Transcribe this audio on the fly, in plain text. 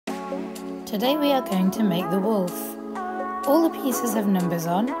Today we are going to make the wolf. All the pieces have numbers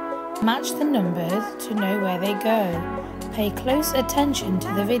on. Match the numbers to know where they go. Pay close attention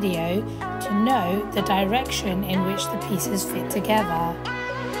to the video to know the direction in which the pieces fit together.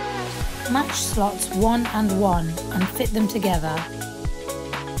 Match slots 1 and 1 and fit them together.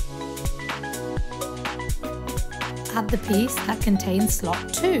 Add the piece that contains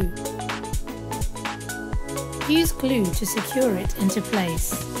slot 2. Use glue to secure it into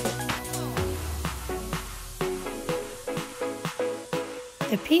place.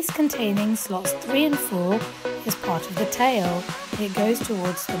 The piece containing slots 3 and 4 is part of the tail. It goes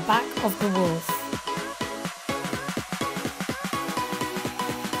towards the back of the wolf.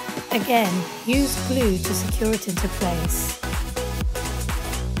 Again, use glue to secure it into place.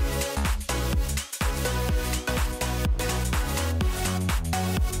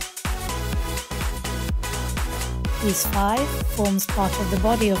 Piece 5 forms part of the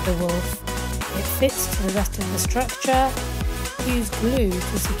body of the wolf. It fits to the rest of the structure. Use glue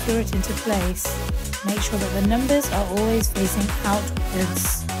to secure it into place. Make sure that the numbers are always facing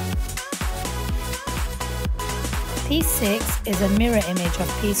outwards. Piece 6 is a mirror image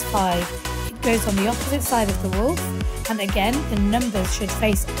of piece 5. It goes on the opposite side of the wolf, and again the numbers should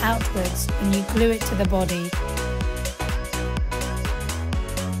face outwards when you glue it to the body.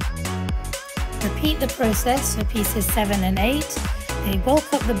 Repeat the process for pieces 7 and 8. They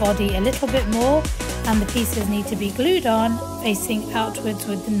bulk up the body a little bit more, and the pieces need to be glued on facing outwards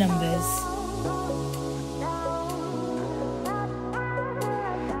with the numbers.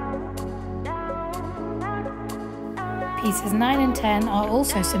 Pieces 9 and 10 are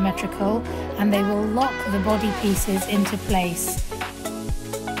also symmetrical, and they will lock the body pieces into place.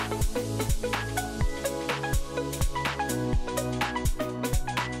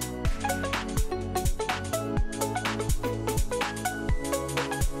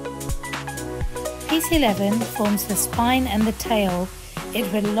 Piece 11 forms the spine and the tail.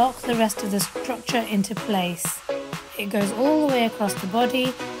 It will lock the rest of the structure into place. It goes all the way across the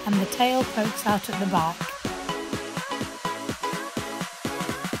body, and the tail pokes out at the back.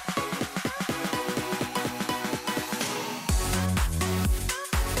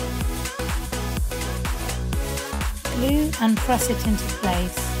 Glue and press it into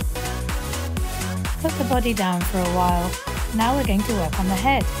place. Put the body down for a while. Now we're going to work on the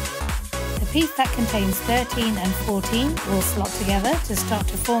head. The piece that contains 13 and 14 will slot together to start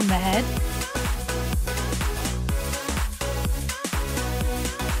to form the head.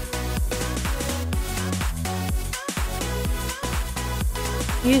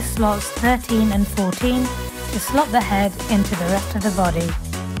 Use slots 13 and 14 to slot the head into the rest of the body.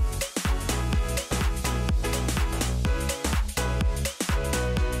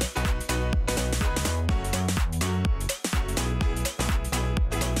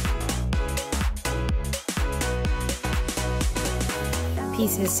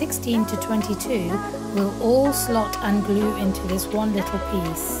 Pieces 16 to 22 will all slot and glue into this one little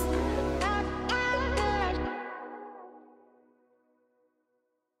piece.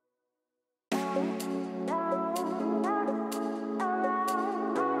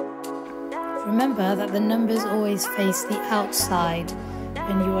 Remember that the numbers always face the outside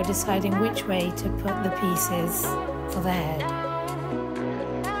when you are deciding which way to put the pieces for the head.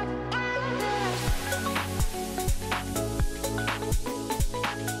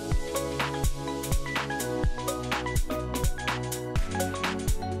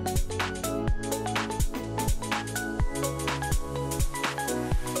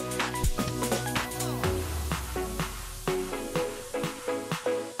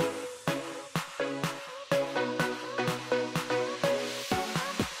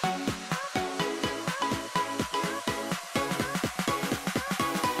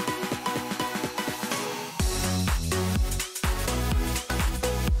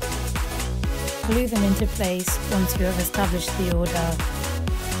 Glue them into place once you have established the order.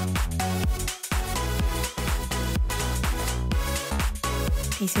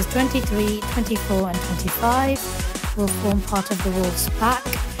 Pieces 23, 24 and 25 will form part of the wolf's back,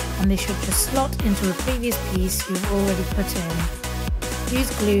 and they should just slot into a previous piece you've already put in.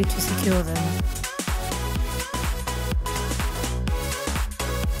 Use glue to secure them.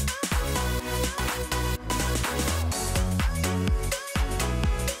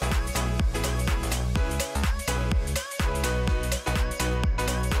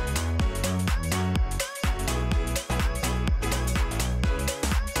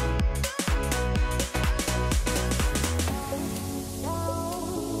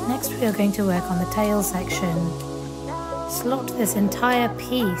 Next we are going to work on the tail section. Slot this entire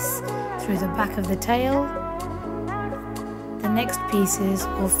piece through the back of the tail. The next pieces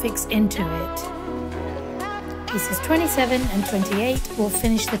will fix into it. Pieces 27 and 28 will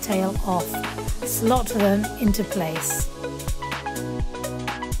finish the tail off. Slot them into place.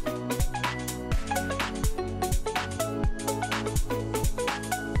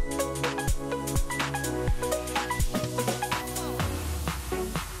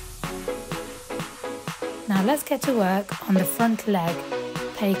 Now let's get to work on the front leg.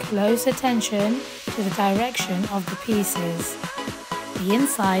 Pay close attention to the direction of the pieces. The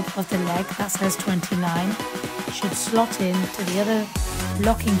inside of the leg that says 29 should slot in to the other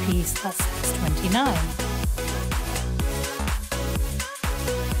locking piece that says 29.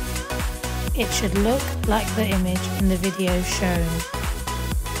 It should look like the image in the video shown.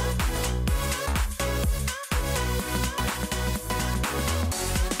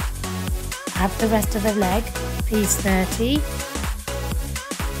 Add the rest of the leg, piece 30.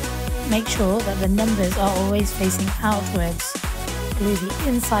 Make sure that the numbers are always facing outwards. Glue the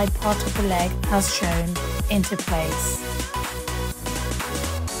inside part of the leg as shown into place.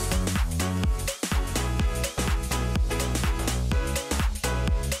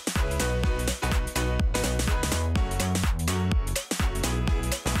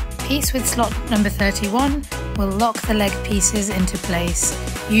 Piece with slot number 31 will lock the leg pieces into place.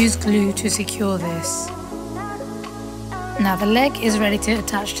 Use glue to secure this. Now the leg is ready to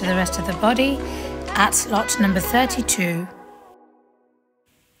attach to the rest of the body at slot number 32.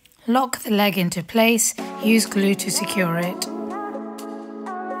 Lock the leg into place, use glue to secure it.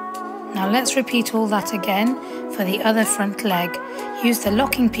 Now let's repeat all that again for the other front leg. Use the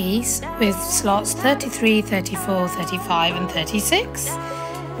locking piece with slots 33, 34, 35 and 36.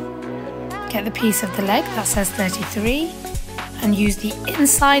 Get the piece of the leg that says 33 and use the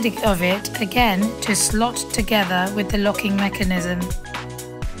inside of it again to slot together with the locking mechanism.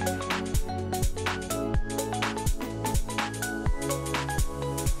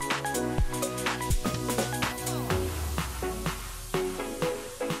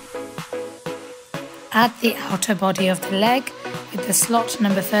 Add the outer body of the leg with the slot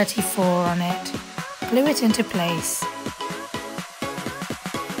number 34 on it. Glue it into place.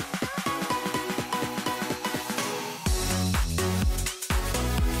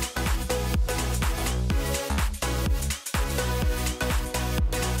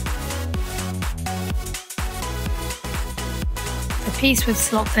 The piece with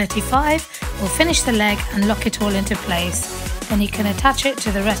slot 35 will finish the leg and lock it all into place. Then you can attach it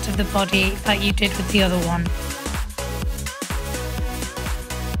to the rest of the body like you did with the other one.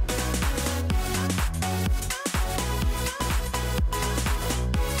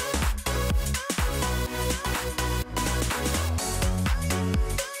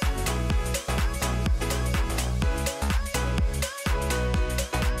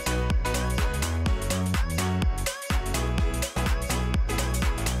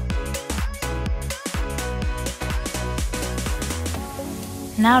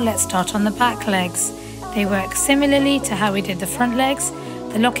 Now let's start on the back legs. They work similarly to how we did the front legs.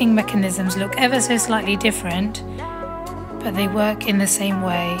 The locking mechanisms look ever so slightly different, but they work in the same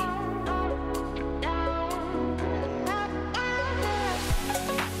way.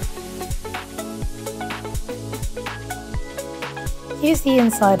 Use the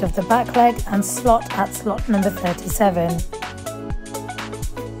inside of the back leg and slot at slot number 37.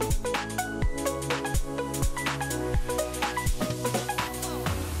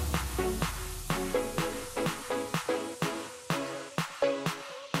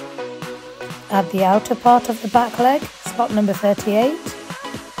 Add the outer part of the back leg, slot number 38,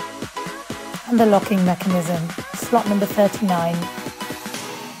 and the locking mechanism, slot number 39.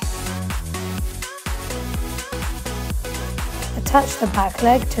 Attach the back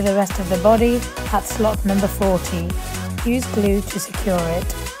leg to the rest of the body at slot number 40. Use glue to secure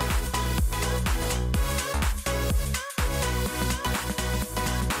it.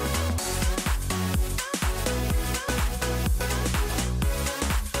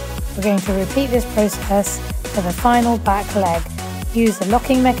 We're going to repeat this process for the final back leg. Use the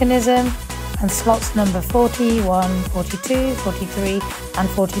locking mechanism and slots number 41, 42, 43 and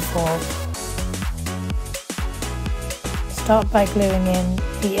 44. Start by gluing in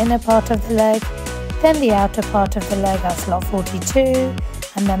the inner part of the leg, then the outer part of the leg at slot 42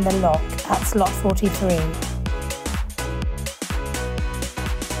 and then the lock at slot 43.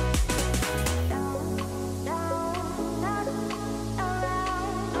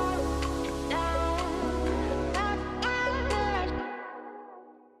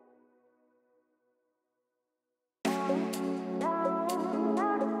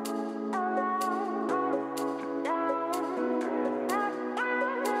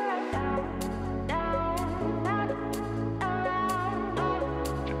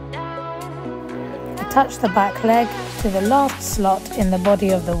 Attach the back leg to the last slot in the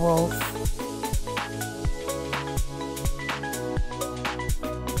body of the wolf.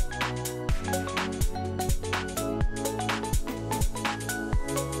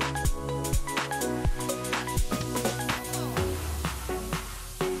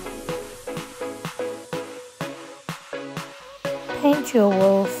 Paint your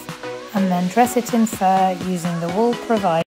wolf and then dress it in fur using the wool provided.